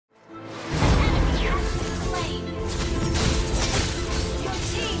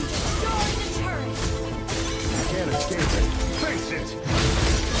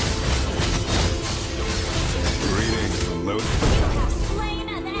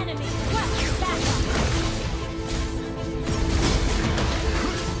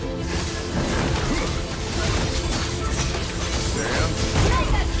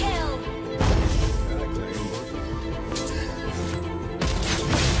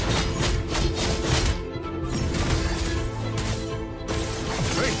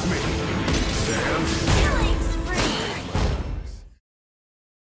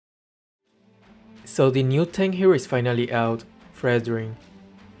So the new tank hero is finally out, Fredring.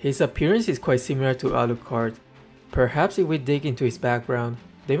 His appearance is quite similar to Alucard. Perhaps if we dig into his background,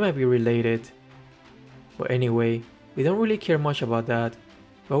 they might be related. But anyway, we don't really care much about that.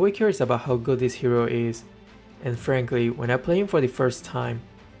 What we care is about how good this hero is. And frankly, when I played him for the first time,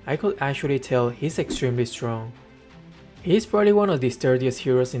 I could actually tell he's extremely strong. He's probably one of the sturdiest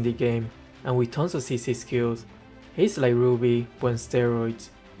heroes in the game, and with tons of CC skills. He's like Ruby, but on steroids.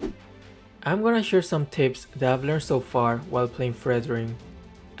 I'm gonna share some tips that I've learned so far while playing Fredring.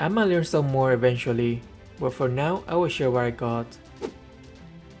 I might learn some more eventually, but for now I will share what I got.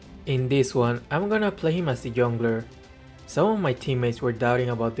 In this one, I'm gonna play him as the jungler. Some of my teammates were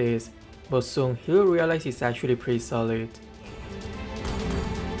doubting about this, but soon he will realize he's actually pretty solid.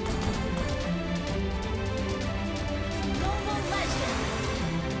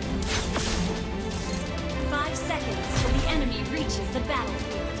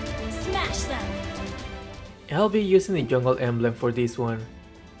 I'll be using the jungle emblem for this one,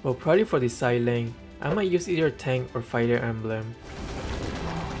 but probably for the side lane, I might use either tank or fighter emblem.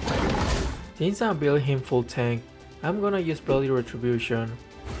 Since I'm building him full tank, I'm gonna use Bloody Retribution.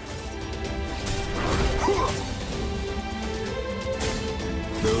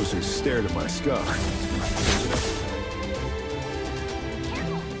 Those who stared at my scar.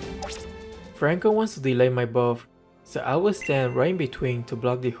 Franco wants to delay my buff, so I will stand right in between to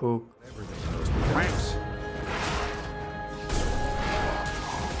block the hook.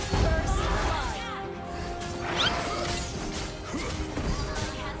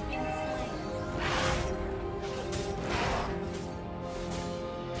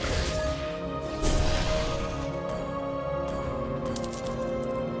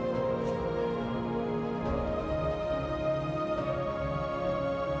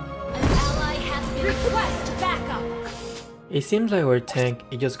 It seems like our tank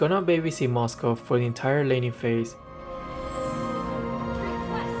is just gonna babysit Moscow for the entire laning phase.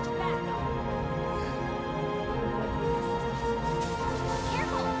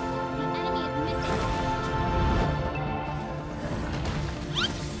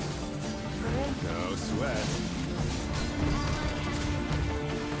 No sweat.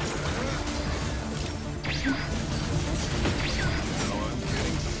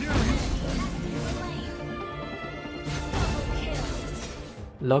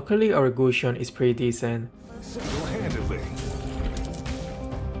 Luckily our Gusion is pretty decent. Single-handedly.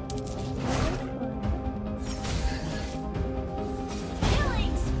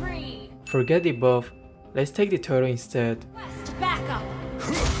 Forget the buff, let's take the turtle instead.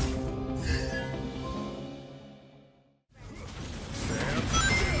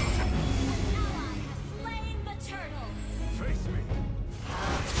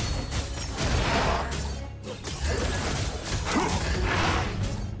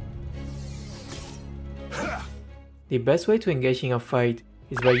 The best way to engage in a fight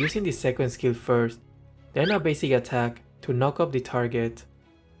is by using the second skill first, then a basic attack to knock up the target.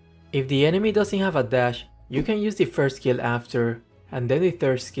 If the enemy doesn't have a dash, you can use the first skill after, and then the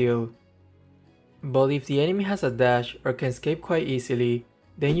third skill. But if the enemy has a dash or can escape quite easily,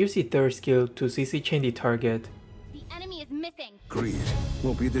 then use the third skill to CC chain the target. The enemy is missing. Greed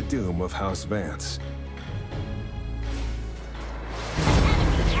will be the doom of House Vance.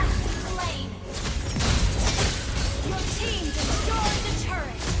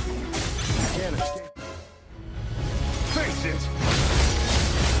 Face it!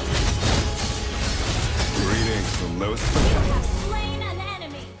 Greetings from those.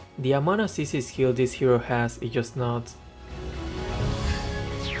 The amount of CC skill this hero has is just nuts.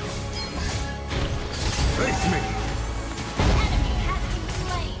 Face me!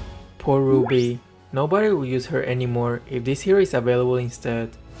 Poor Ruby. Nobody will use her anymore if this hero is available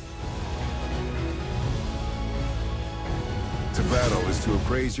instead. To battle is to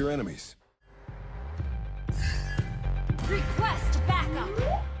appraise your enemies. Request backup.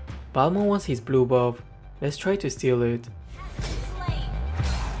 Balmo wants his blue buff. Let's try to steal it.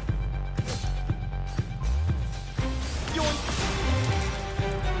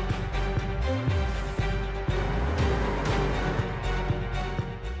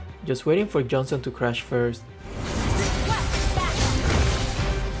 Just waiting for Johnson to crash first.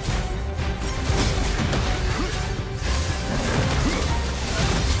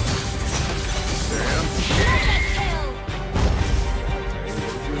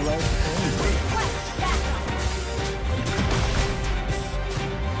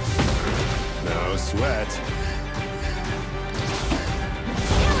 No sweat.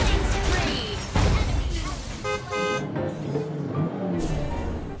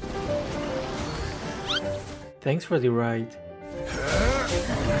 Thanks for the ride. An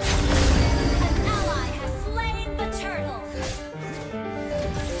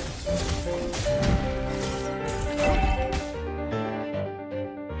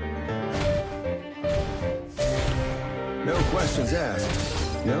questions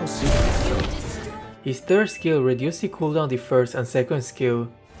asked, no secrets. His third skill reduces the cooldown of the first and second skill.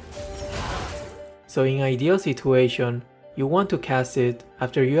 So in ideal situation, you want to cast it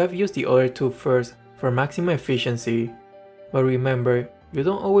after you have used the other two first for maximum efficiency. But remember, you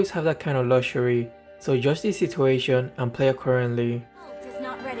don't always have that kind of luxury, so judge the situation and play accordingly. Ult is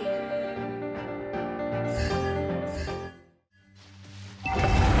not ready.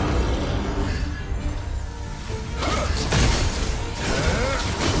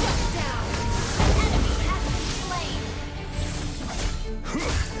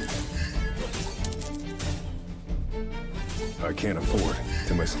 I can't afford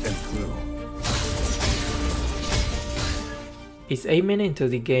to miss any clue. It's 8 minutes into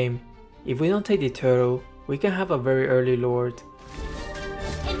the game. If we don't take the turtle, we can have a very early lord.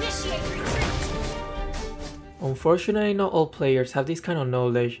 Initiate retreat. Unfortunately, not all players have this kind of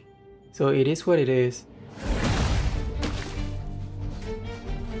knowledge, so it is what it is.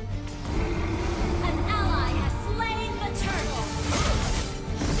 An ally has slain the turtle.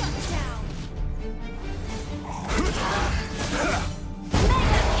 Shut down.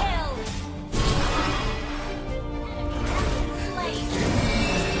 Mega kill. Enemy slain.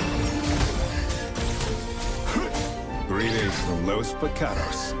 Greetings from Los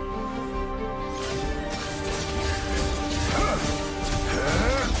Pecados.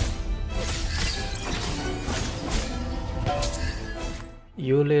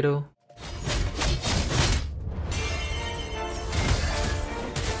 You little.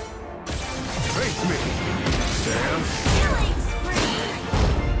 Face me, Sam. Killing spree.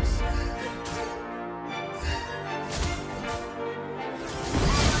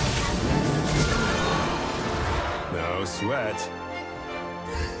 No sweat.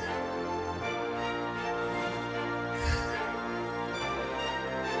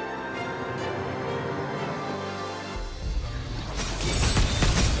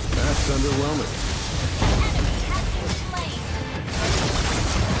 That's underwhelming. Enemy has been slain.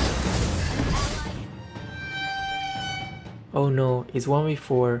 Oh no, it's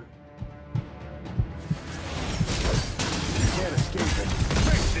 1v4. You can't escape it.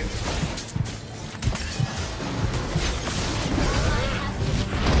 Face it.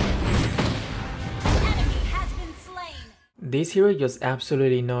 Enemy has been slain. This hero is just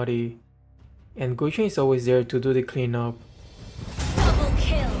absolutely naughty. And Gushun is always there to do the cleanup. Double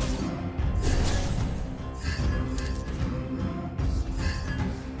kill.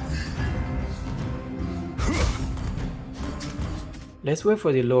 Let's wait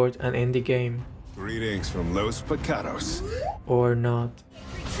for the lord and end the game. Greetings from Los Pecados. Or not.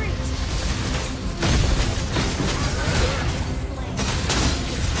 Retreat.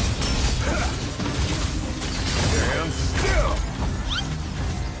 Stand still.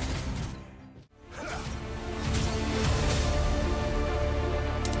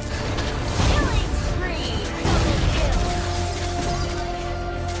 Killing spree. Double kill.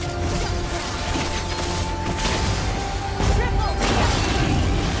 Triple kill.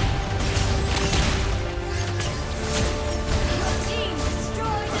 Your team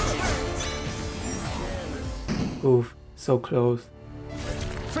destroyed the turret. Oof, so close.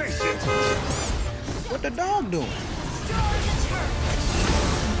 Face it. What the dog doing? Destroy the turret.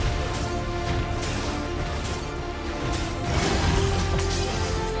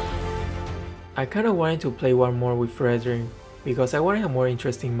 I kinda wanted to play one more with Fredrin, because I wanted a more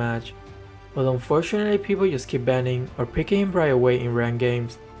interesting match. But unfortunately people just keep banning or picking him right away in ranked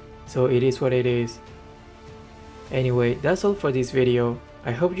games, so it is what it is. Anyway, that's all for this video.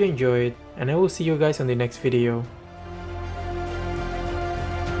 I hope you enjoyed, and I will see you guys on the next video.